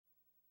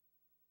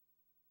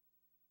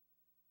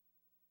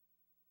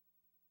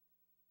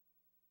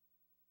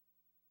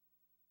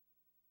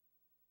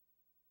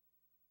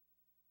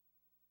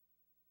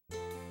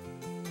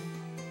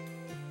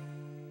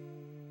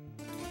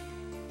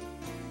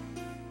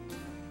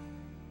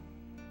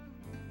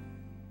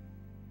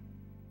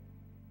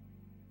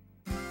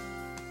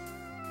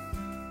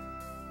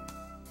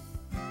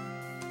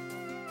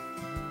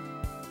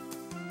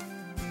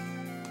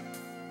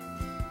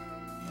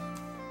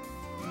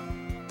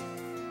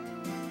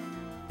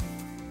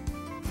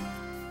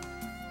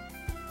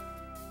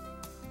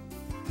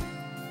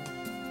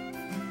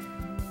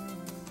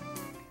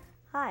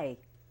Hi,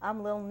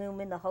 I'm Lil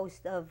Newman, the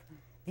host of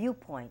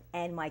Viewpoint,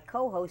 and my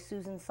co-host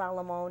Susan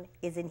Solomon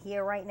isn't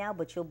here right now,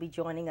 but she'll be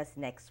joining us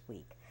next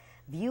week.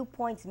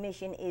 Viewpoint's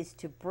mission is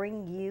to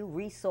bring you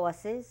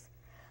resources,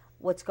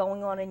 what's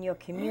going on in your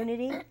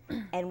community,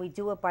 and we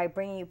do it by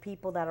bringing you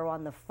people that are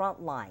on the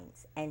front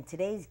lines. And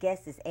today's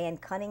guest is Anne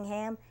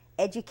Cunningham,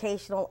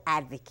 educational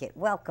advocate.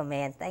 Welcome,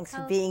 Anne. Thanks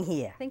for being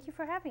here. Thank you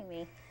for having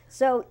me.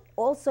 So,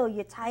 also,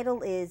 your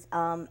title is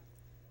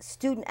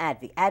student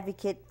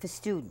advocate for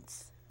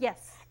students.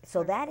 Yes.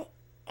 So that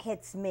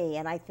hits me,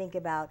 and I think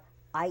about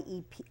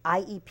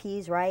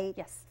IEPs, right?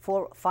 Yes.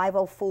 504s.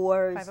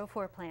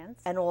 504 plans.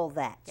 And all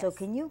that. Yes. So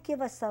can you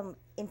give us some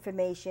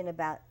information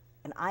about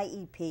an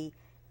IEP,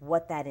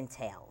 what that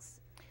entails?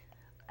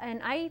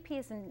 An IEP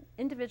is an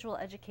individual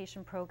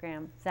education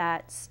program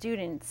that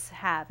students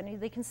have,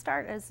 and they can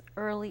start as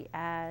early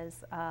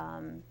as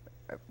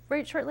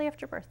right shortly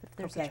after birth if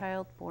there's a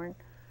child born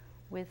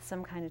with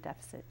some kind of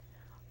deficit,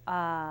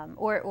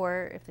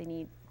 or if they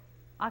need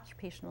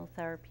occupational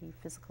therapy,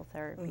 physical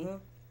therapy.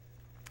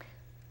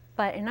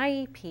 But an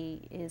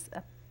IEP is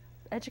an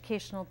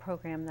educational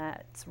program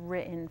that's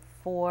written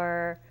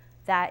for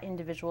that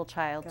individual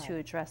child to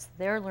address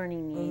their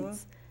learning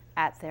needs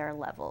at their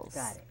levels.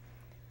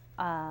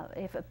 Got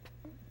it.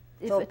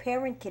 If a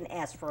parent can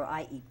ask for an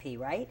IEP,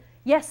 right?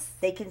 Yes.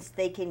 They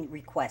can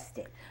request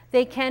it.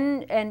 They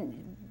can,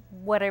 and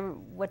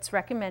what's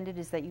recommended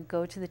is that you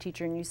go to the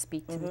teacher and you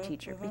speak to the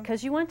teacher,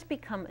 because you want to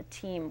become a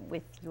team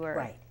with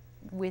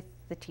with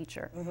the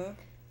teacher.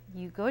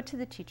 You go to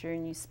the teacher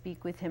and you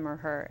speak with him or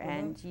her,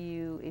 and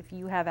if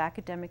you have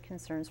academic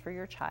concerns for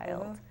your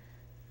child,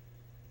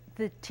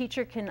 the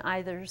teacher can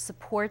either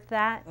support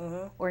that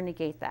or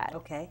negate that.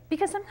 Okay.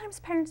 Because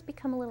sometimes parents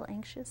become a little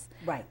anxious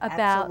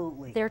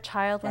about their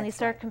child when they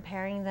start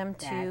comparing them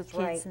to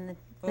kids in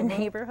the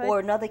neighborhood. Or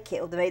another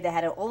kid, they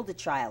had an older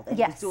child and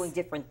was doing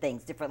different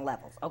things, different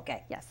levels.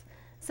 Okay. Yes.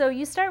 So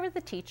you start with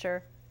the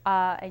teacher,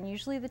 and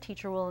usually the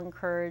teacher will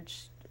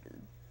encourage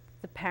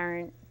the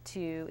parent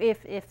to,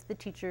 if the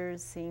teacher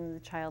is seeing the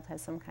child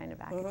has some kind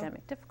of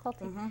academic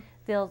difficulty,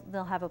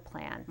 they'll have a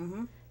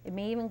plan. It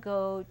may even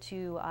go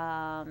to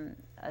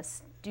a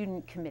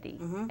student committee,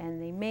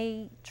 and they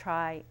may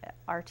try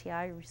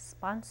RTI,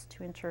 response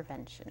to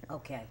intervention.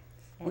 Okay.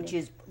 Which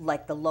is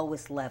like the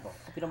lowest level,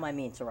 if you don't mind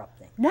me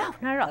interrupting. No,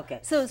 not at all. Okay.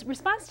 So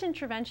response to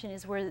intervention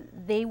is where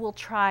they will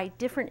try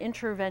different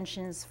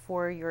interventions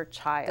for your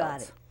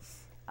child.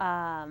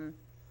 Got it.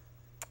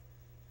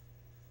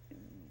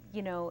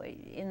 You know,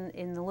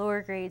 in the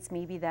lower grades,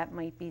 maybe that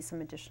might be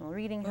some additional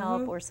reading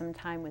help or some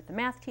time with the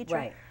math teacher.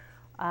 Right.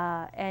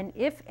 And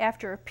if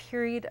after a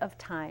period of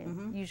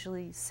time,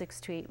 usually 6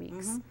 to 8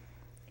 weeks,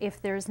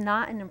 if there's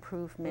not an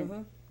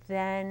improvement,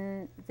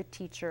 then the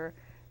teacher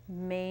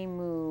may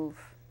move,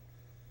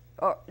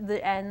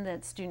 and the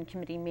student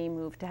committee may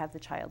move to have the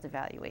child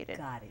evaluated.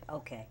 Got it.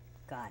 Okay.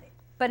 Got it.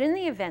 But in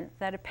the event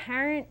that a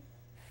parent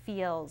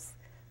feels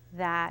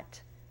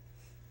that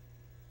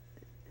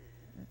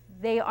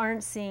they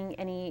aren't seeing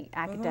any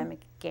academic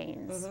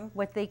gains,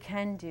 what they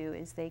can do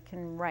is they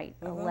can write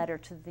a letter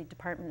to the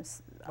Department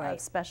of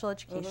Special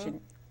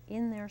Education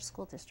in their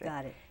school district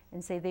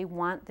and say they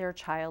want their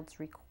child's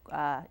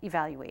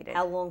evaluated.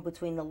 How long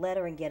between the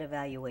letter and get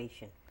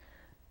evaluation?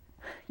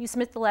 You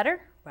submit the letter.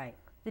 Right.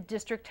 The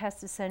district has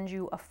to send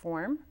you a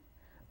form,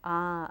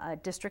 a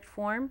district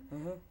form,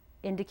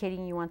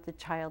 indicating you want the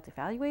child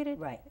evaluated.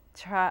 Right.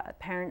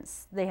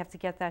 Parents, they have to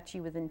get that to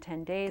you within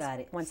 10 days.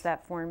 Got it. Once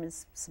that form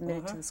is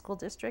submitted to the school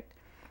district,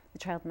 the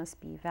child must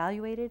be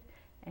evaluated,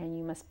 and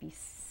you must be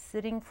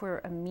sitting for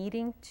a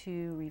meeting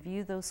to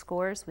review those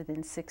scores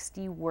within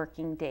 60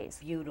 working days.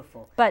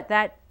 Beautiful. But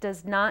that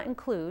does not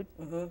include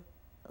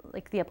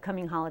like the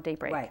upcoming holiday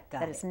break. Right, got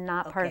that it. is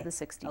not part of the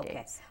 60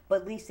 days.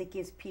 But at least it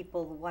gives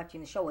people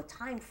watching the show a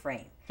time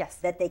frame. Yes.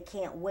 That they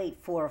can't wait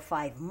 4 or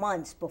 5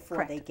 months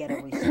before they get a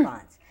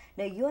response.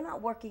 Now, you're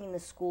not working in the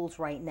schools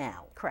right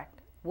now.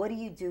 Correct. What do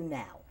you do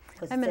now?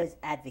 Because it says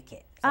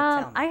advocate. So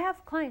tell me. I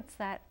have clients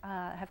that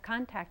have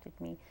contacted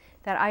me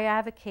that I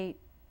advocate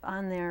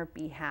on their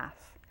behalf.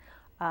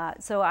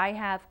 So I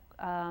have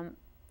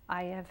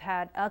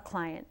had a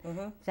client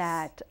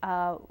that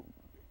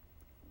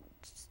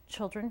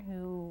children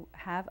who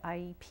have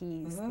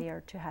IEPs, they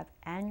are to have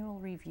annual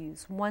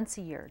reviews once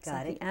a year. It's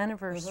like the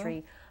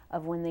anniversary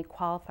of when they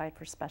qualified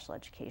for special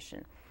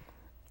education.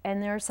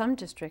 And there are some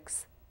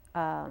districts,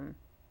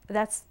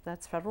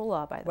 that's federal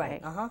law, by the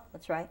way.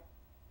 That's right.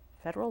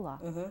 Federal law.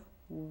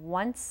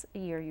 Once a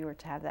year you are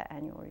to have that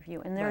annual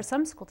review. And there are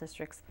some school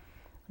districts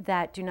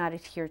that do not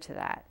adhere to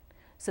that.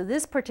 So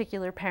this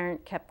particular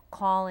parent kept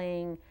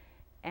calling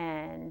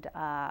and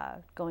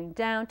going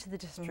down to the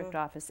district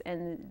office,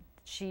 and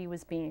she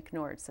was being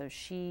ignored. So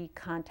she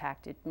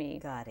contacted me.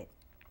 Got it.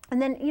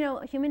 And then, you know,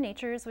 human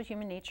nature is what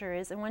human nature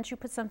is. And once you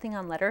put something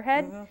on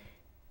letterhead,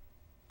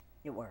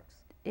 it works.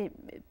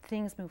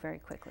 Things move very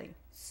quickly.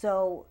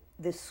 So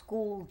the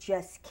school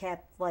just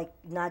kept like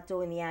not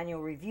doing the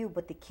annual review,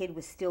 but the kid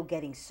was still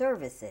getting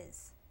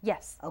services.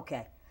 Yes.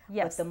 Okay.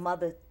 Yes. But the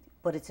mother,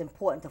 but it's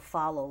important to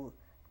follow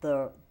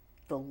the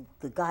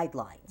the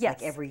guidelines, Yes.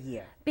 like every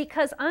year.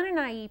 Because on an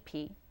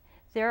IEP,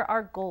 there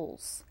are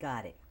goals.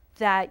 Got it.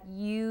 That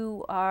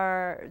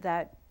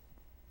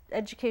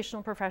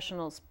educational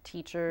professionals,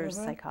 teachers,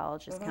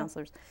 psychologists,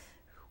 counselors,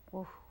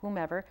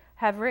 whomever,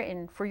 have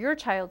written for your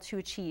child to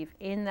achieve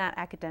in that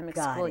academic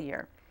school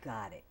year.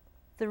 Got it.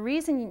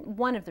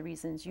 One of the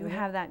reasons you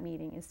have that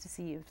meeting is to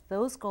see if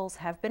those goals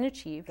have been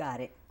achieved.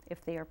 Got it.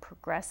 If they are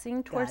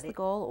progressing towards the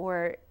goal,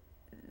 or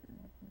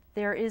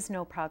there is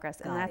no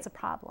progress, and that's a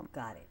problem.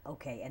 Got it.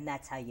 Okay, and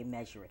that's how you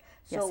measure it.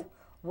 So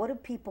what do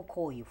people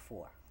call you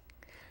for?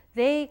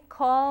 They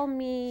call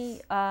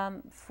me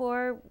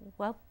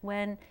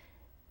when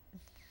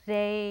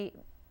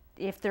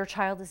if their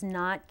child is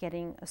not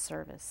getting a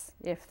service,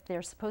 if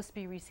they're supposed to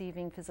be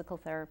receiving physical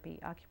therapy,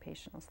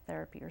 occupational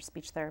therapy, or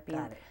speech therapy,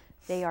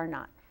 they are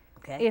not.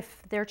 Okay.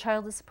 If their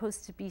child is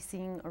supposed to be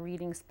seeing a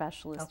reading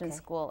specialist in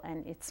school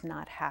and it's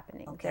not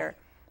happening,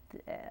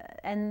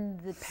 and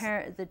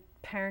the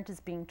parent is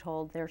being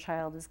told their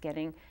child is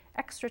getting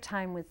extra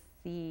time with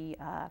the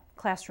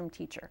classroom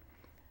teacher.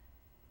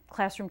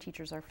 Classroom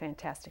teachers are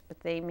fantastic, but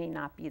they may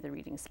not be the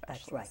reading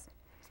specialist. That's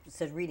right. It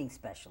says reading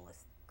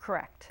specialist.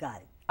 Correct.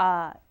 Got it.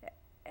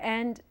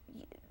 And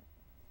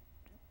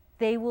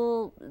they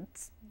will,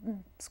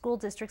 school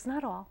districts,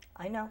 not all.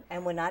 I know,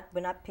 and we're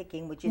not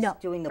picking. We're just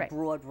doing the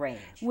broad range.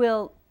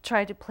 We'll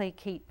try to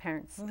placate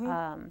parents.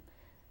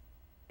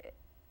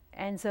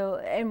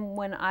 And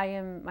when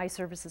my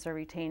services are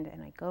retained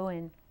and I go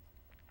in,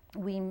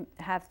 we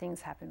have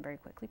things happen very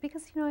quickly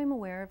because, I'm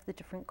aware of the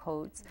different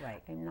codes.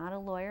 Right. I'm not a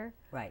lawyer.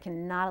 Right.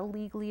 Cannot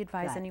legally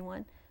advise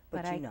anyone.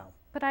 But you know.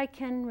 But I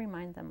can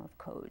remind them of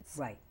codes.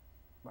 Right.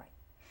 Right.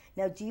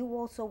 Now, do you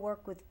also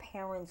work with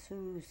parents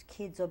whose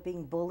kids are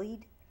being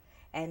bullied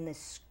and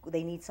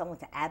they need someone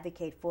to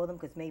advocate for them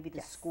because maybe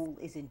the school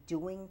isn't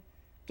doing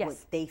what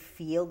they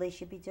feel they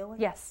should be doing?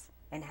 Yes.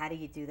 And how do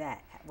you do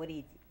that? What do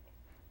you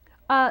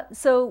do?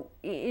 So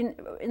in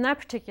that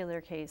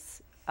particular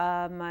case,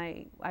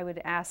 I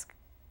would ask,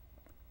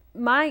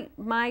 my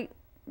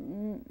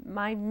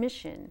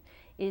mission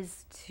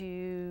is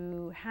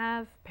to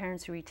have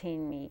parents who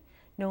retain me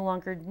no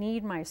longer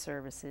need my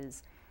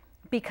services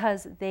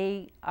because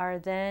they are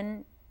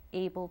then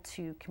able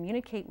to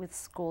communicate with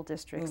school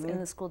districts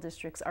and the school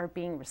districts are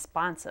being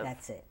responsive.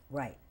 That's it.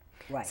 Right.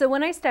 Right. So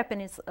when I step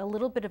in, it's a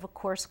little bit of a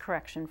course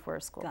correction for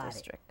a school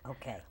district.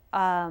 Okay.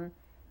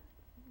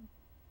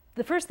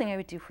 The first thing I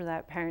would do for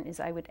that parent is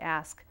I would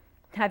ask,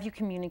 have you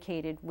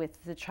communicated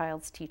with the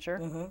child's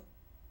teacher?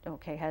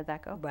 Okay, how did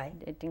that go? Right.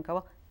 It didn't go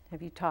well.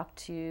 Have you talked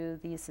to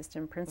the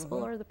assistant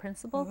principal or the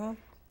principal?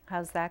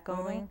 How's that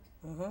going?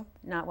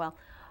 Not well.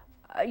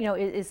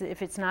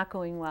 If it's not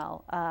going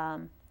well,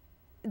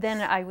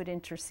 then I would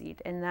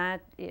intercede, and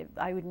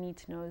I would need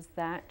to know, is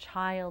that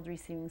child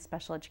receiving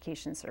special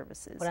education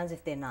services? What happens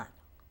if they're not?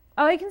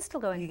 Oh, I can still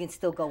go in. You can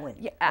still go in?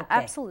 Yeah,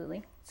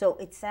 absolutely. So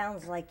it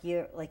sounds like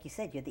like you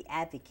said, you're the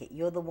advocate.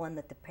 You're the one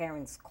that the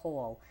parents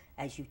call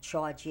as you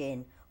charge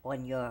in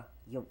on your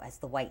as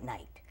the white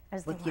knight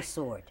with your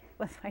sword.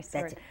 With my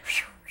sword.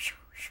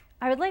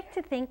 I would like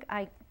to think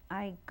I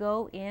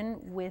go in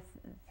with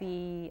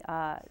the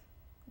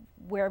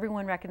where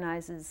everyone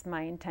recognizes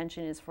my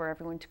intention is for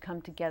everyone to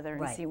come together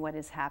and see what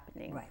is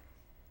happening. Right.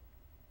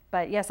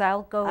 But yes,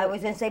 I'll go. I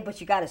was going to say, but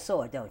you got a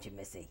sword, don't you,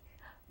 Missy?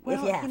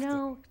 Well,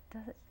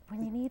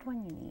 when you need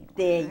one, you need one.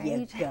 There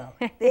you go.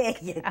 There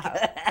you go.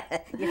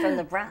 You're from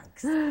the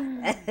Bronx.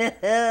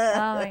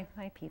 Oh,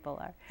 my people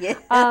are.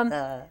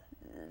 Yeah.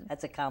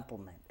 That's a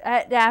compliment.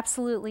 It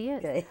absolutely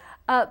is. Okay.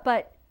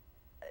 But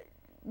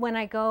when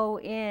I go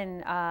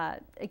in,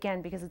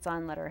 again, because it's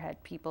on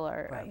letterhead, people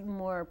are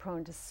more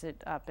prone to sit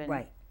up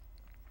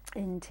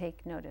and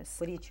take notice.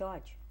 What do you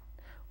charge?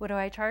 What do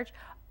I charge?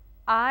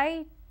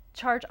 I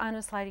charge on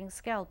a sliding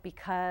scale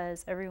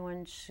because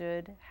everyone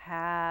should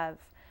have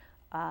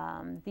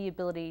the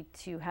ability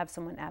to have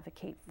someone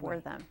advocate for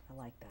them. I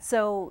like that.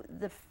 So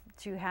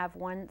to have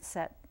one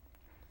set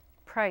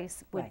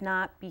price would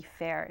not be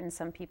fair, and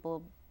some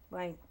people...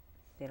 Right.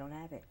 They don't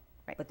have it.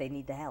 Right. But they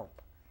need the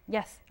help.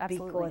 Yes,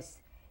 absolutely. Because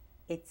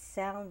it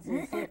sounds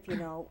as if,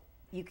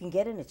 you can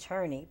get an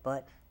attorney,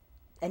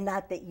 and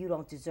not that you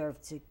don't deserve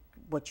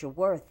what you're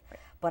worth,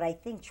 but I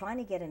think trying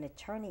to get an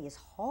attorney is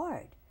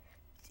hard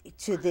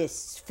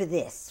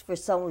for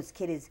someone whose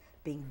kid is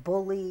being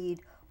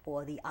bullied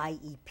or the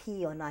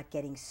IEP or not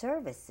getting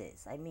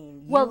services. I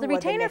mean, the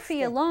retainer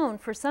fee alone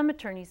for some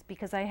attorneys,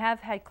 because I have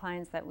had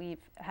clients that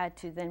we've had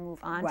to then move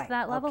on to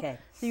that level. Okay.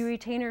 The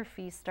retainer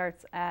fee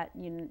starts at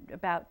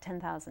about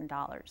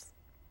 $10,000.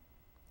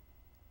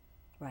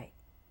 Right.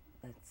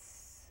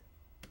 That's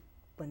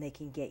when they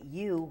can get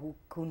you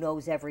who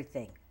knows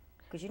everything,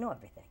 because you know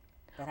everything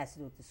that has to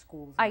do with the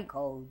schools and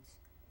codes.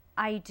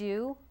 I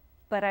do,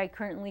 but I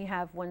currently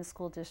have one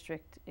school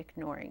district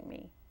ignoring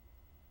me.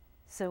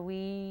 So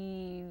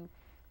we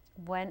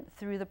went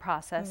through the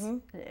process.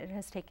 It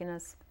has taken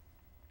us,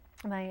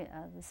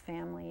 this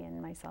family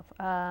and myself,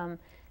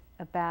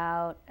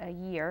 about a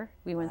year.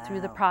 We went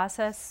through the Wow.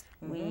 process.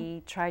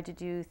 We tried to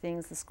do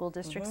things the school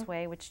district's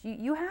way, which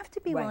you have to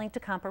be Right. willing to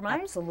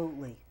compromise.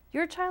 Absolutely.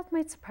 Your child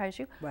might surprise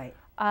you. Right.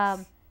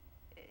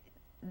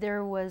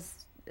 There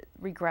was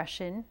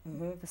regression.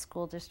 The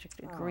school district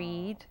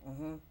agreed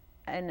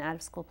an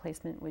out-of-school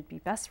placement would be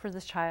best for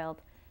this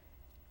child.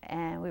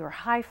 And we were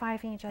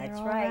high-fiving each other That's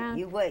all right. around.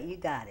 You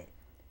got it.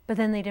 But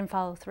then they didn't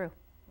follow through.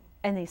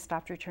 And they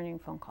stopped returning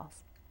phone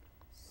calls.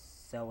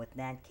 So in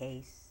that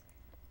case,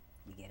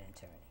 you get an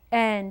attorney.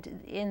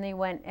 And they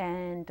went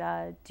and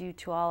due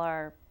to all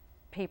our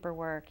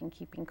paperwork and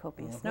keeping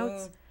copious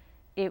notes,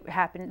 it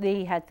happened.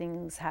 They had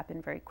things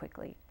happen very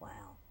quickly. Wow.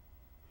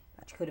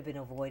 Which could have been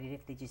avoided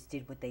if they just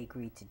did what they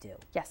agreed to do.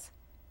 Yes.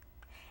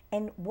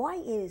 And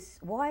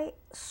why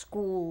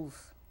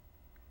schools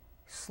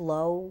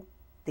slow?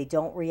 They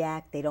don't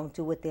react. They don't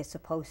do what they're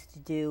supposed to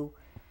do.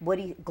 What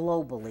do you,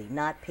 globally,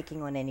 not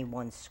picking on any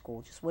one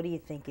school, just what do you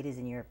think it is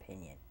in your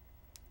opinion?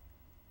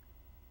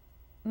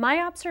 My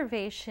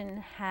observation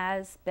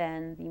has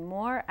been the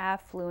more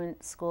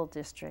affluent school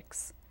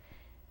districts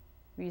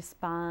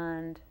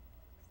respond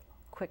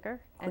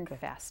quicker and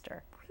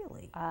faster.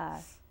 Really?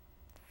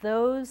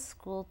 Those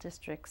school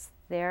districts,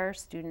 their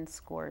student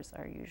scores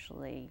are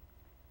usually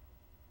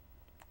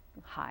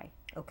high.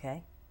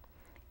 Okay.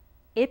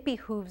 It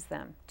behooves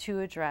them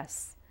to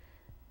address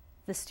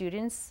the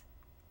students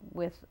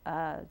with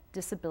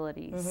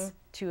disabilities,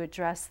 to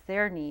address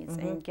their needs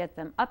and get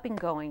them up and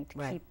going to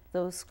keep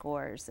those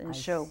scores and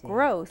show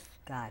growth.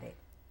 Got it.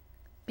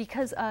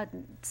 Because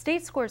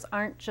state scores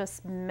aren't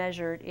just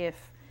measured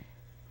if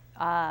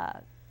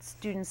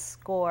students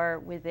score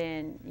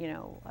within,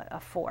 a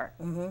 4,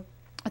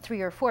 a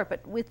 3 or 4,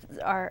 but with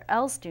our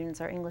L students,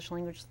 our English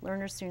language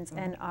learner students,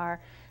 and our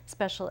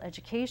special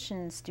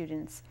education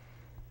students,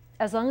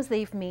 as long as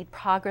they've made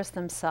progress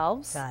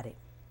themselves, Got it.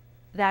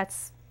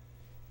 that's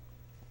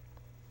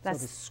So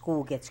the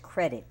school gets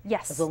credit.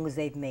 Yes. As long as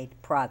they've made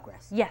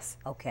progress. Yes.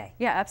 Okay.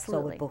 Yeah,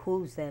 absolutely. So it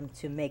behooves them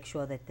to make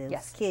sure that those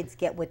Yes. kids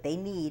get what they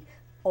need.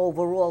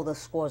 Overall, the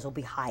scores will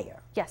be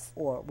higher. Yes.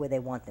 Or where they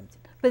want them to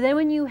be. But then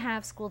when you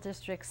have school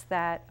districts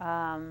that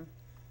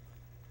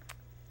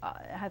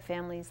have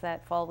families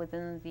that fall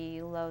within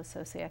the low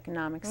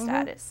socioeconomic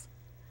status,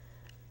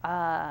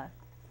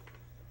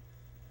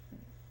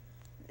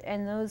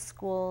 and those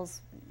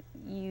schools,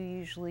 you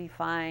usually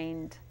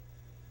find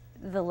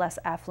the less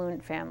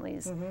affluent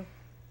families,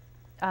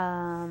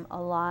 a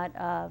lot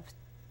of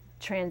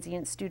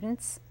transient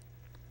students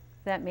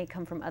that may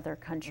come from other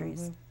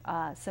countries.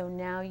 So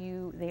now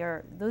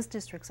those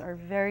districts are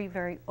very,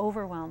 very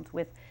overwhelmed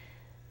with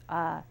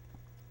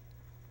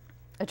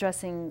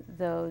addressing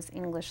those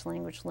English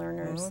language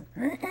learners,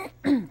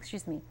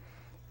 excuse me,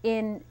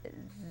 in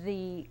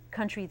the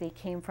country they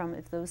came from.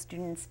 If those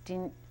students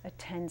didn't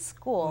attend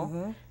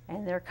school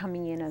and they're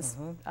coming in as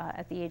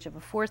at the age of a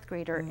 4th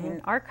grader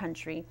in our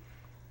country,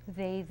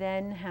 they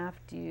then have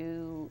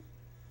to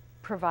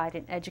provide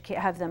and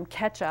have them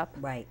catch up,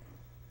 Right.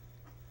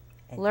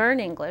 And learn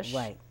English,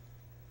 Right.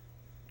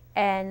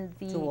 and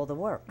Do all the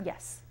work.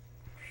 Yes.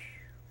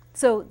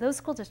 So those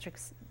school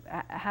districts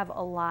have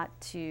a lot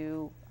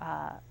to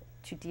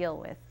deal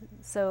with.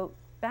 So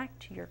back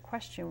to your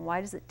question,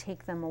 why does it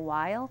take them a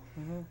while?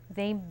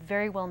 They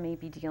very well may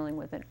be dealing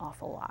with an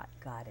awful lot.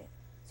 Got it.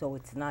 So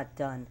it's not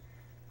done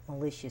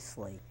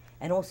maliciously.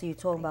 And also you were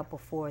talking about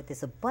before,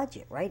 there's a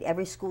budget, right?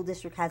 Every school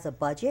district has a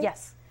budget.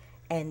 Yes.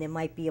 And there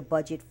might be a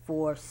budget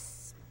for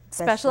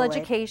Special ed.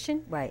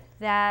 education. Right.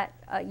 That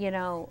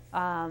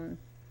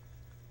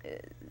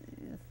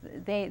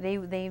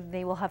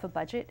they will have a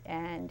budget,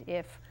 and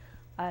if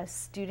a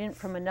student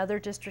from another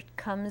district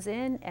comes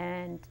in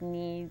and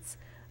needs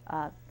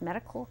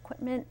medical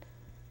equipment,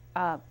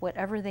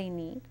 whatever they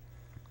need,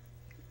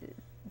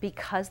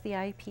 because the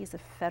IEP is a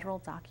federal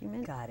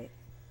document, Got it.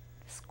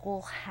 the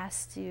school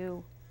has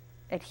to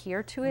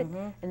adhere to it,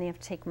 and they have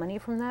to take money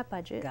from that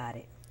budget, Got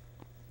it.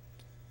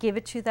 give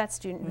it to that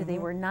student who they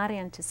were not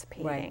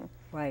anticipating, Right.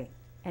 Right.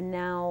 and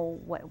now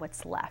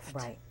what's left.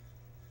 Right.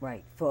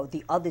 Right. For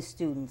the other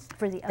students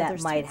For the that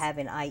other might students. have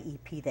an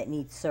IEP that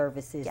needs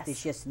services, Yes.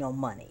 there's just no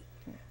money.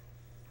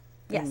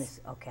 Yes.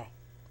 Okay.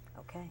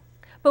 Okay.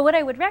 But what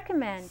I would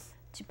recommend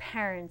to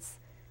parents,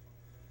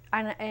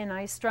 and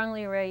I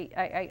strongly rate,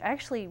 I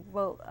actually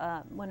wrote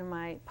one of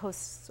my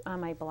posts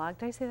on my blog.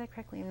 Did I say that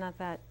correctly? I'm not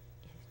that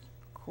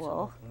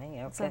cool. Me,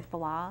 It's okay. a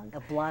blog. A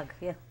blog,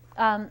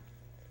 yeah.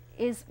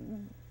 Is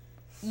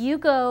you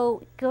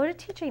go to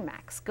TJ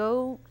Maxx,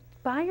 go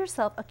buy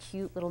yourself a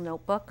cute little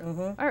notebook,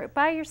 or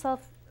buy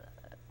yourself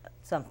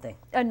Something.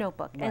 a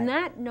notebook, and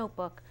Right. that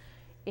notebook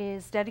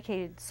is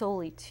dedicated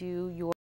solely to your